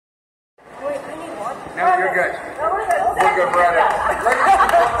No, you're good. We're good, brother.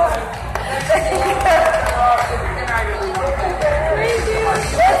 Thank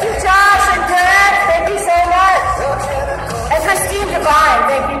you, Josh and Greg. Thank you so much. And Christine Devine,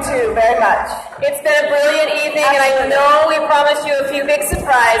 thank you too very much. It's been a brilliant evening, and I know we promised you a few big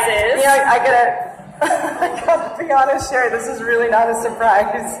surprises. You know, I gotta be honest, Sherry, this is really not a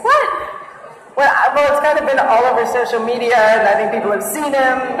surprise. What? Well, it's kind of been all over social media, and I think people have seen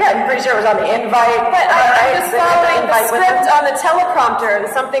him. Yeah, I'm pretty sure it was on the invite. But I'm just following the script on the teleprompter,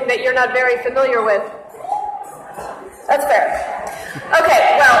 something that you're not very familiar with. That's fair.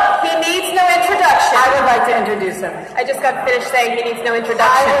 Okay, well, he needs no introduction. I would like to introduce him. I just got finished saying he needs no introduction.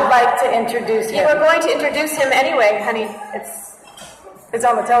 I would like to introduce him. You were going to introduce him anyway, honey. It's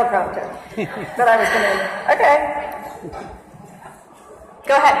on the teleprompter that I was going to... Okay.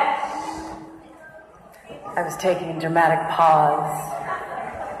 Go ahead. I was taking a dramatic pause.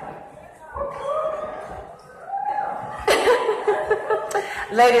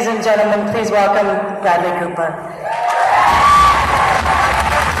 Ladies and gentlemen, please welcome Bradley Cooper.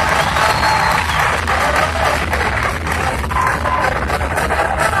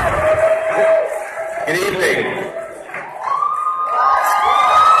 Good evening.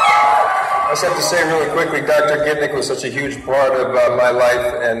 I just have to say really quickly, Dr. Gitnick was such a huge part of my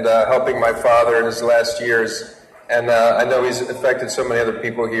life and helping my father in his last years. And I know he's affected so many other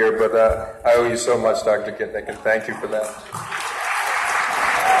people here, but I owe you so much, Dr. Gitnick, and thank you for that.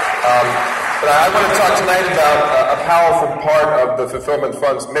 But I want to talk tonight about a powerful part of the Fulfillment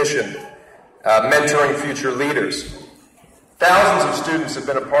Fund's mission, mentoring future leaders. Thousands of students have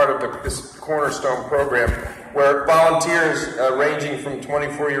been a part of this Cornerstone program, where volunteers ranging from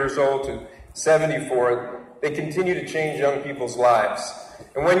 24 years old to 74, they continue to change young people's lives.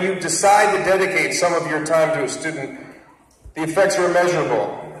 And when you decide to dedicate some of your time to a student, the effects are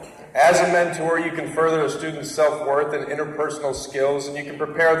immeasurable. As a mentor, you can further a student's self-worth and interpersonal skills, and you can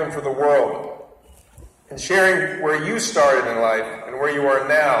prepare them for the world. And sharing where you started in life and where you are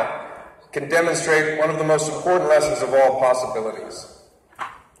now can demonstrate one of the most important lessons of all possibilities.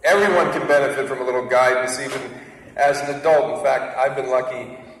 Everyone can benefit from a little guidance, even as an adult. In fact, I've been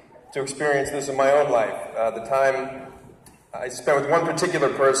lucky to experience this in my own life. The time I spent with one particular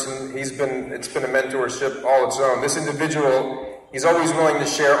person, it's been a mentorship all its own. This individual, he's always willing to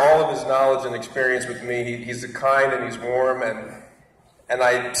share all of his knowledge and experience with me. He's kind and he's warm, and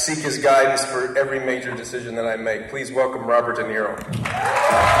I seek his guidance for every major decision that I make. Please welcome Robert DeNiro.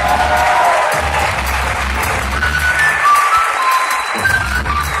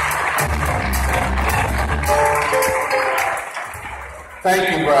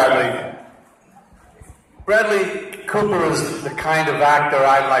 Thank you, Bradley. Bradley Cooper is the kind of actor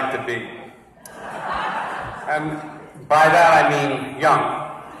I'd like to be. And by that I mean young.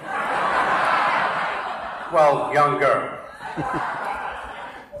 Well, younger.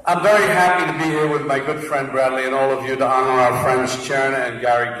 I'm very happy to be here with my good friend Bradley and all of you to honor our friends Cherna and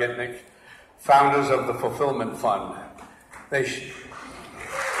Gary Gitnick, founders of the Fulfillment Fund. They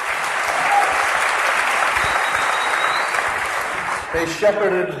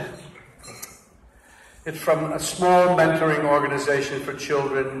shepherded it from a small mentoring organization for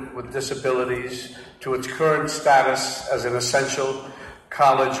children with disabilities to its current status as an essential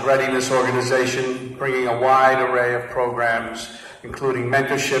college readiness organization, bringing a wide array of programs, including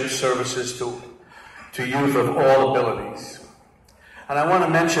mentorship services to youth of all abilities. And I want to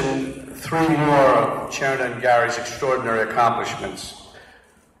mention three more of Cherna and Gary's extraordinary accomplishments.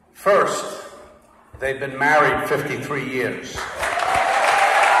 First, they've been married 53 years.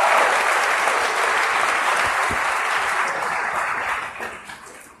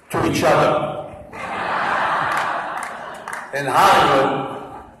 To each other. In Hollywood.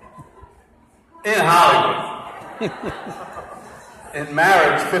 In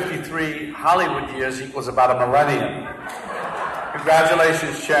marriage, 53 Hollywood years equals about a millennium.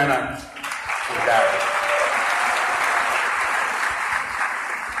 Congratulations, Cherna and Gary.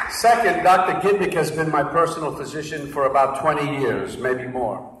 Second, Dr. Gitnick has been my personal physician for about 20 years, maybe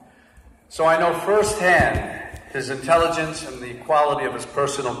more. So I know firsthand his intelligence and the quality of his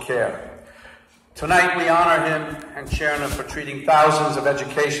personal care. Tonight we honor him and Cherna for treating thousands of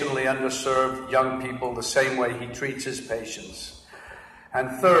educationally underserved young people the same way he treats his patients. And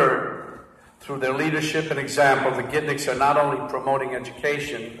third, through their leadership and example, the Gitnicks are not only promoting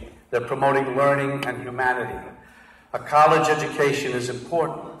education, they're promoting learning and humanity. A college education is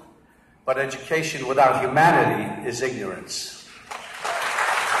important, but education without humanity is ignorance.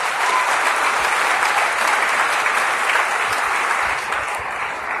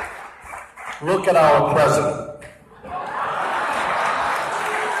 Look at our president.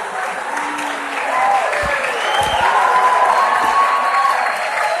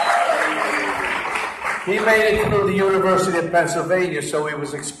 He made it through the University of Pennsylvania, so he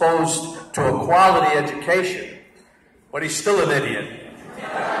was exposed to a quality education. But he's still an idiot.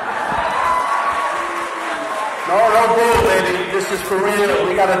 No bull, baby. This is for real.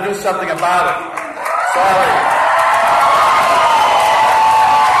 We got to do something about it. Sorry.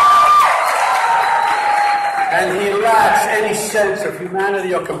 And he lacks any sense of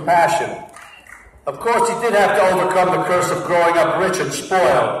humanity or compassion. Of course, he did have to overcome the curse of growing up rich and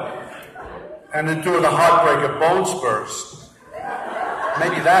spoiled and endure the heartbreak of bone spurs.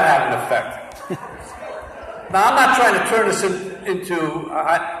 Maybe that had an effect. Now, I'm not trying to turn this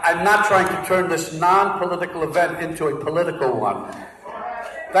I'm not trying to turn this non-political event into a political one.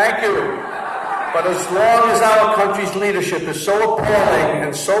 Thank you. But as long as our country's leadership is so appalling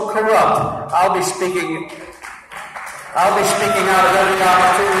and so corrupt, I'll be speaking out at every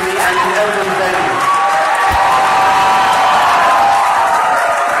opportunity and in every venue.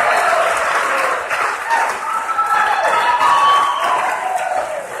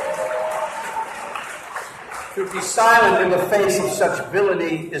 To be silent in the face of such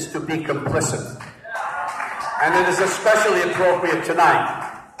villainy is to be complicit. And it is especially appropriate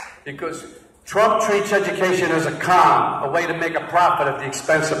tonight because Trump treats education as a con, a way to make a profit at the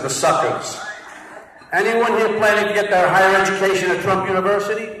expense of the suckers. Anyone here planning to get their higher education at Trump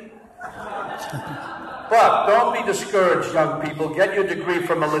University? But don't be discouraged, young people. Get your degree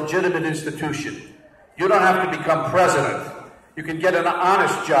from a legitimate institution. You don't have to become president. You can get an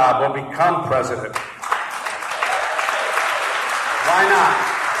honest job or become president. Why not?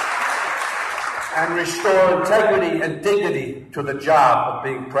 And restore integrity and dignity to the job of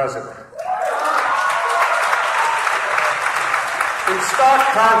being president. In stark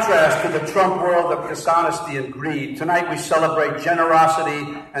contrast to the Trump world of dishonesty and greed, tonight we celebrate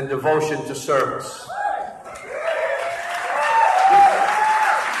generosity and devotion to service.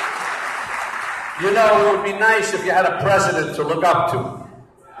 You know, it would be nice if you had a president to look up to.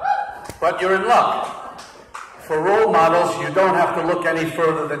 But you're in luck. For role models, you don't have to look any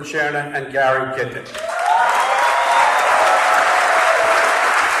further than Cherna and Gary Gittick.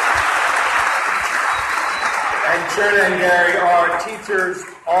 And Cherna and Gary are teachers,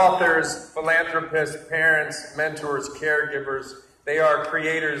 authors, philanthropists, parents, mentors, caregivers. They are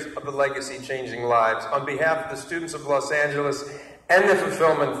creators of the legacy changing lives. On behalf of the students of Los Angeles and the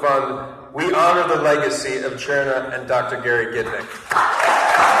Fulfillment Fund, we honor the legacy of Cherna and Dr. Gary Gittick.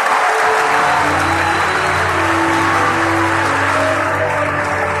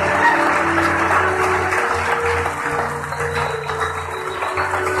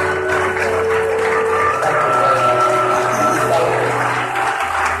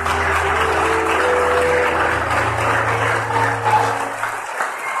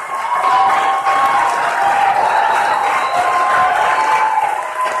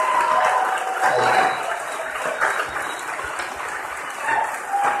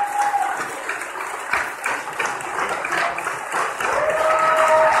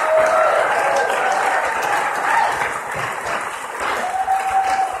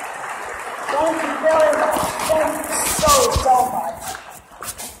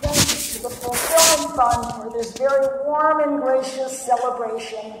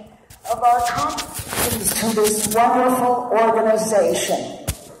 Of our contributions to this wonderful organization.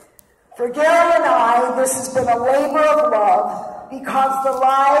 For Gary and I, this has been a labor of love because the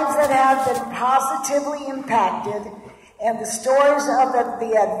lives that have been positively impacted and the stories of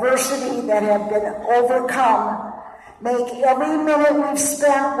the adversity that have been overcome make every minute we've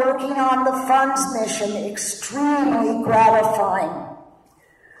spent working on the fund's mission extremely gratifying.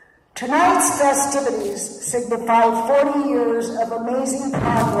 Tonight's festivities signify 40 years of amazing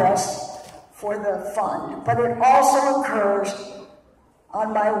progress for the fund, but it also occurs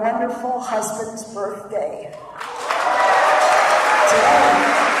on my wonderful husband's birthday. Today.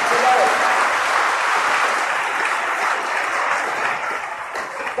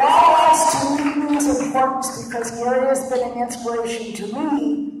 That has to me its importance because Gary has been an inspiration to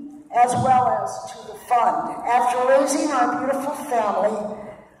me as well as to the fund. After raising our beautiful family,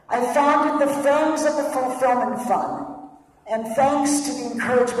 I founded the Friends of the Fulfillment Fund, and thanks to the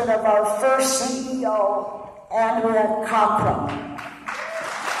encouragement of our first CEO, Andrea Cochran.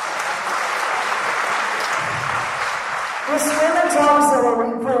 This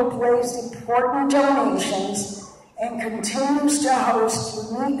Women's Group raised important donations and continues to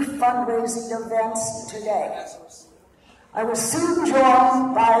host unique fundraising events today. I was soon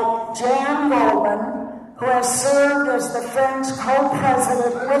joined by Jan Goldman, who has served as the Friends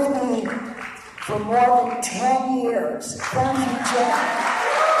co-president with me for more than 10 years. Thank you, Jan.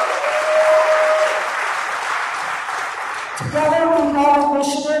 Together we have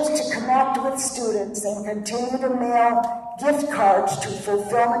initiatives to connect with students students and continue to mail gift cards to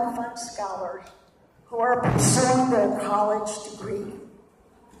Fulfillment Fund scholars who are pursuing their college degree.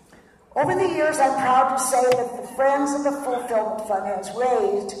 Over the years, I'm proud to say that the Friends of the Fulfillment Fund has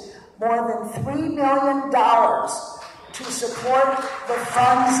raised more than $3 million to support the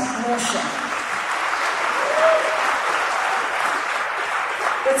fund's mission.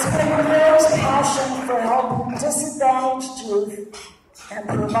 It's been Claire's passion for helping disadvantaged youth and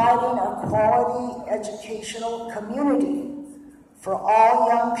providing a quality educational community for all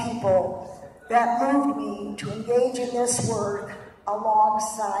young people that moved me to engage in this work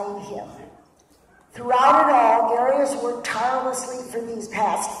alongside him. Throughout it all, Gary has worked tirelessly for these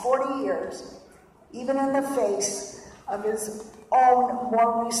past 40 years, even in the face of his own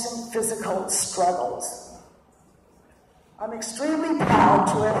more recent physical struggles. I'm extremely proud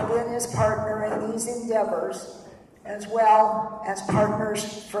to have been his partner in these endeavors, as well as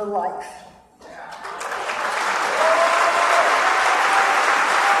partners for life.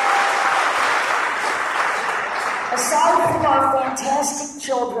 Aside from our fantastic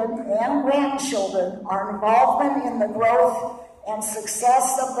children and grandchildren, our involvement in the growth and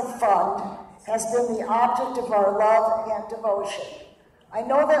success of the fund has been the object of our love and devotion. I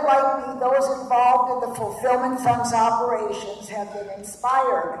know that, like me, those involved in the Fulfillment Fund's operations have been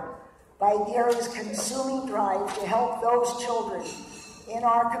inspired by Gary's consuming drive to help those children in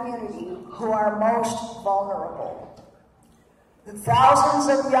our community who are most vulnerable. The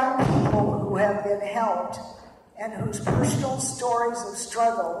thousands of young people who have been helped and whose personal stories of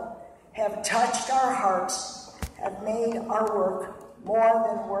struggle have touched our hearts have made our work more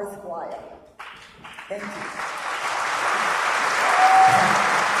than worthwhile. Thank you.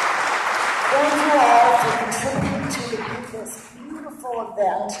 Thank you all for contributing to this beautiful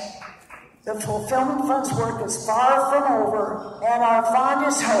event. The Fulfillment Fund's work is far from over, and our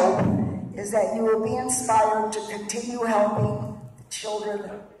fondest hope is that you will be inspired to continue helping the children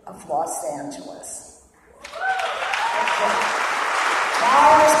of Los Angeles.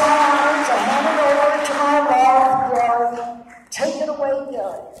 Now it's my honor to hand it over to my love, Gary. Take it away,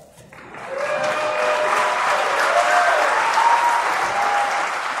 Gary.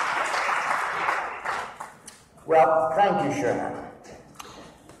 Well, thank you, Sherman.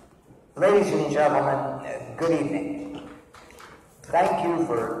 Ladies and gentlemen, good evening. Thank you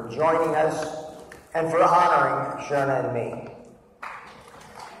for joining us and for honoring Sherna and me.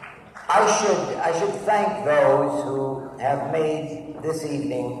 I should thank those who have made this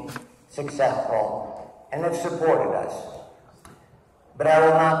evening successful and have supported us. But I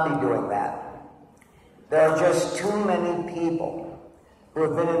will not be doing that. There are just too many people who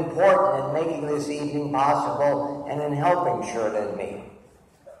have been important in making this evening possible and in helping Sherna and me.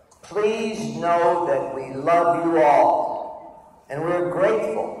 Please know that we love you all, and we're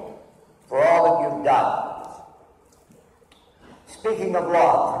grateful for all that you've done. Speaking of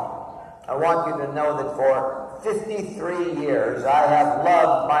love, I want you to know that for 53 years I have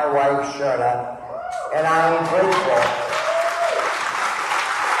loved my wife, Sherna, and I am grateful.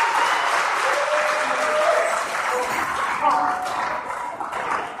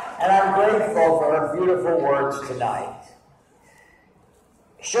 And I'm grateful for her beautiful words tonight.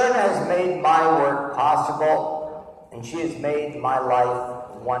 Sherna has made my work possible, and she has made my life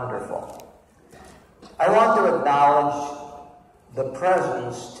wonderful. I want to acknowledge the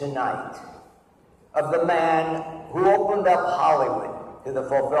presence tonight of the man who opened up Hollywood to the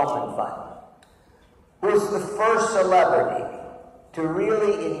Fulfillment Fund, who was the first celebrity to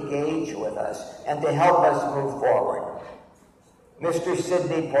really engage with us and to help us move forward, Mr.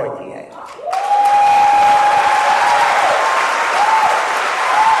 Sidney Poitier.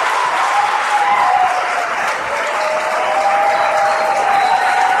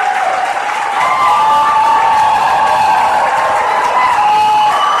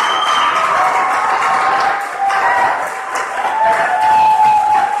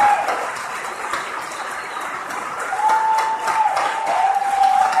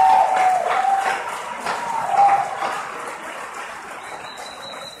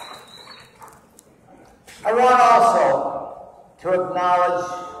 I want also to acknowledge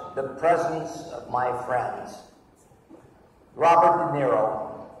the presence of my friends, Robert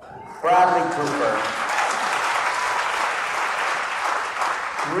DeNiro, Bradley Cooper,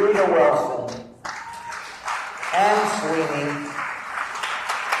 Rita Wilson, Anne Sweeney,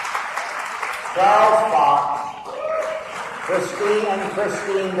 Charles Fox,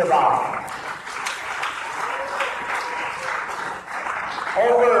 Christine Devine.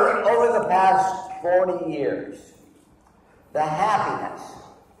 Over the past 40 years, the happiness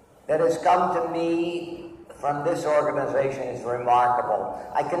that has come to me from this organization is remarkable.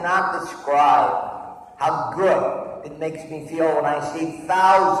 I cannot describe how good it makes me feel when I see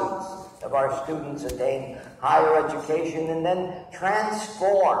thousands of our students attain higher education and then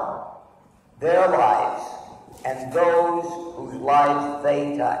transform their lives and those whose lives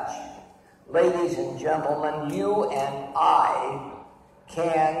they touch. Ladies and gentlemen, you and I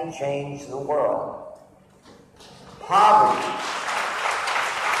can change the world. Poverty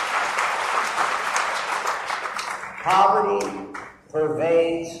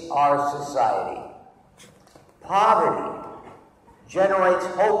pervades our society. Poverty generates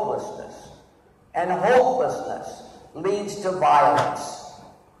hopelessness, and hopelessness leads to violence.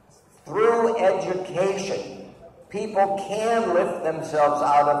 Through education, people can lift themselves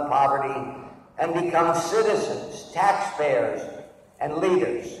out of poverty and become citizens, taxpayers, and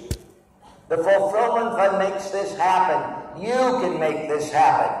leaders. The Fulfillment Fund makes this happen. You can make this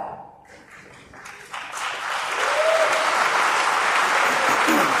happen.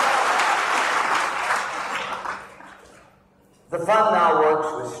 The fund now works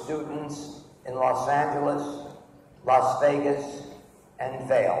with students in Los Angeles, Las Vegas, and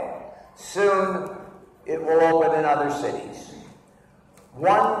Vail. Soon, it will open in other cities.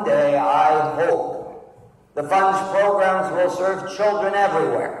 One day, I hope the fund's programs will serve children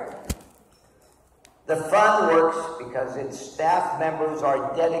everywhere. The fund works because its staff members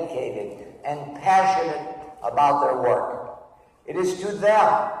are dedicated and passionate about their work. It is to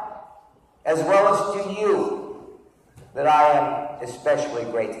them, as well as to you, that I am especially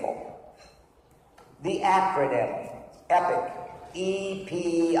grateful. The acronym EPIC,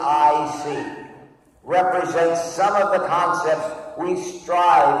 E-P-I-C, represents some of the concepts we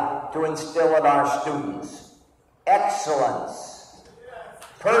strive to instill in our students. Excellence,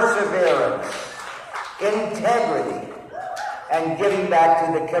 perseverance, integrity, and giving back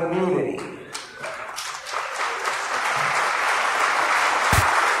to the community.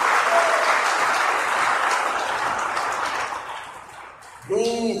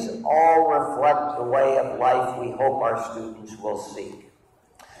 These all reflect the way of life we hope our students will seek.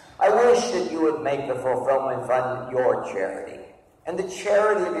 I wish that you would make the Fulfillment Fund your charity and the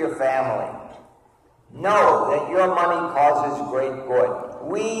charity of your family. Know that your money causes great good.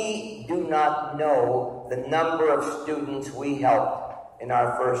 We do not know the number of students we helped in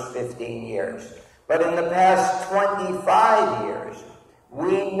our first 15 years. But in the past 25 years,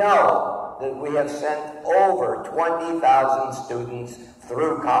 we know that we have sent over 20,000 students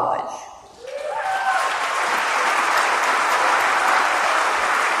through college.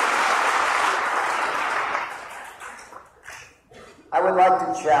 I would like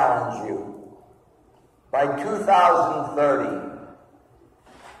to challenge you. By 2030,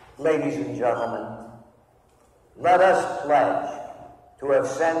 ladies and gentlemen, let us pledge to have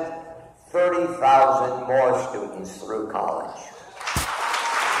sent 30,000 more students through college.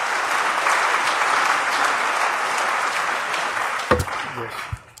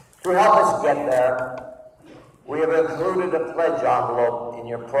 To help us get there, we have included a pledge envelope in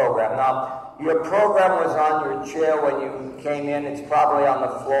your program. Now, your program was on your chair when you came in. It's probably on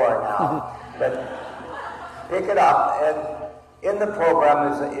the floor now. But pick it up. And in the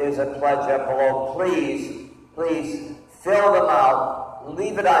program is a pledge envelope. Please fill them out,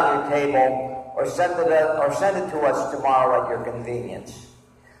 leave it on your table, or send it to us tomorrow at your convenience.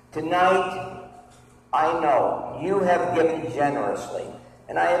 Tonight, I know you have given generously,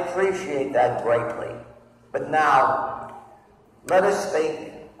 and I appreciate that greatly. But now, let us think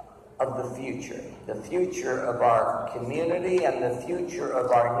of the future of our community, and the future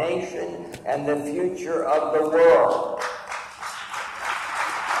of our nation, and the future of the world.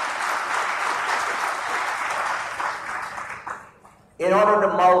 In order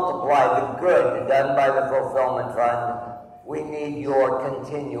to multiply the good done by the Fulfillment Fund, we need your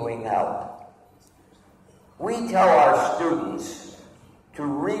continuing help. We tell our students to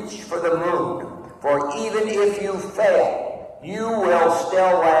reach for the moon, for even if you fail, you will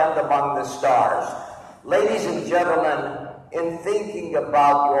still land among the stars. Ladies and gentlemen, in thinking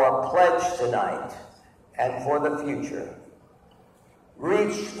about your pledge tonight and for the future,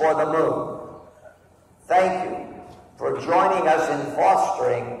 reach for the moon. Thank you for joining us in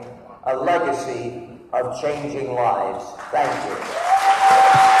fostering a legacy of changing lives. Thank you.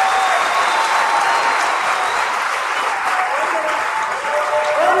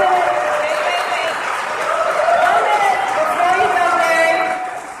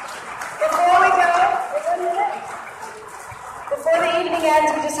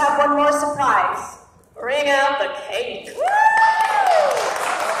 We just have one more surprise. Bring out the cake. Woo!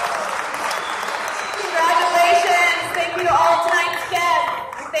 Congratulations. Thank you to all tonight's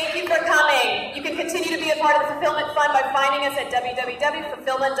guests. Thank you for coming. You can continue to be a part of the Fulfillment Fund by finding us at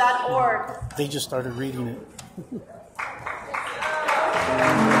www.fulfillment.org. They just started reading it.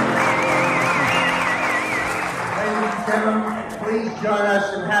 Ladies and gentlemen, please join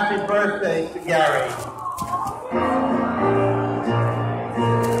us in happy birthday to Gary.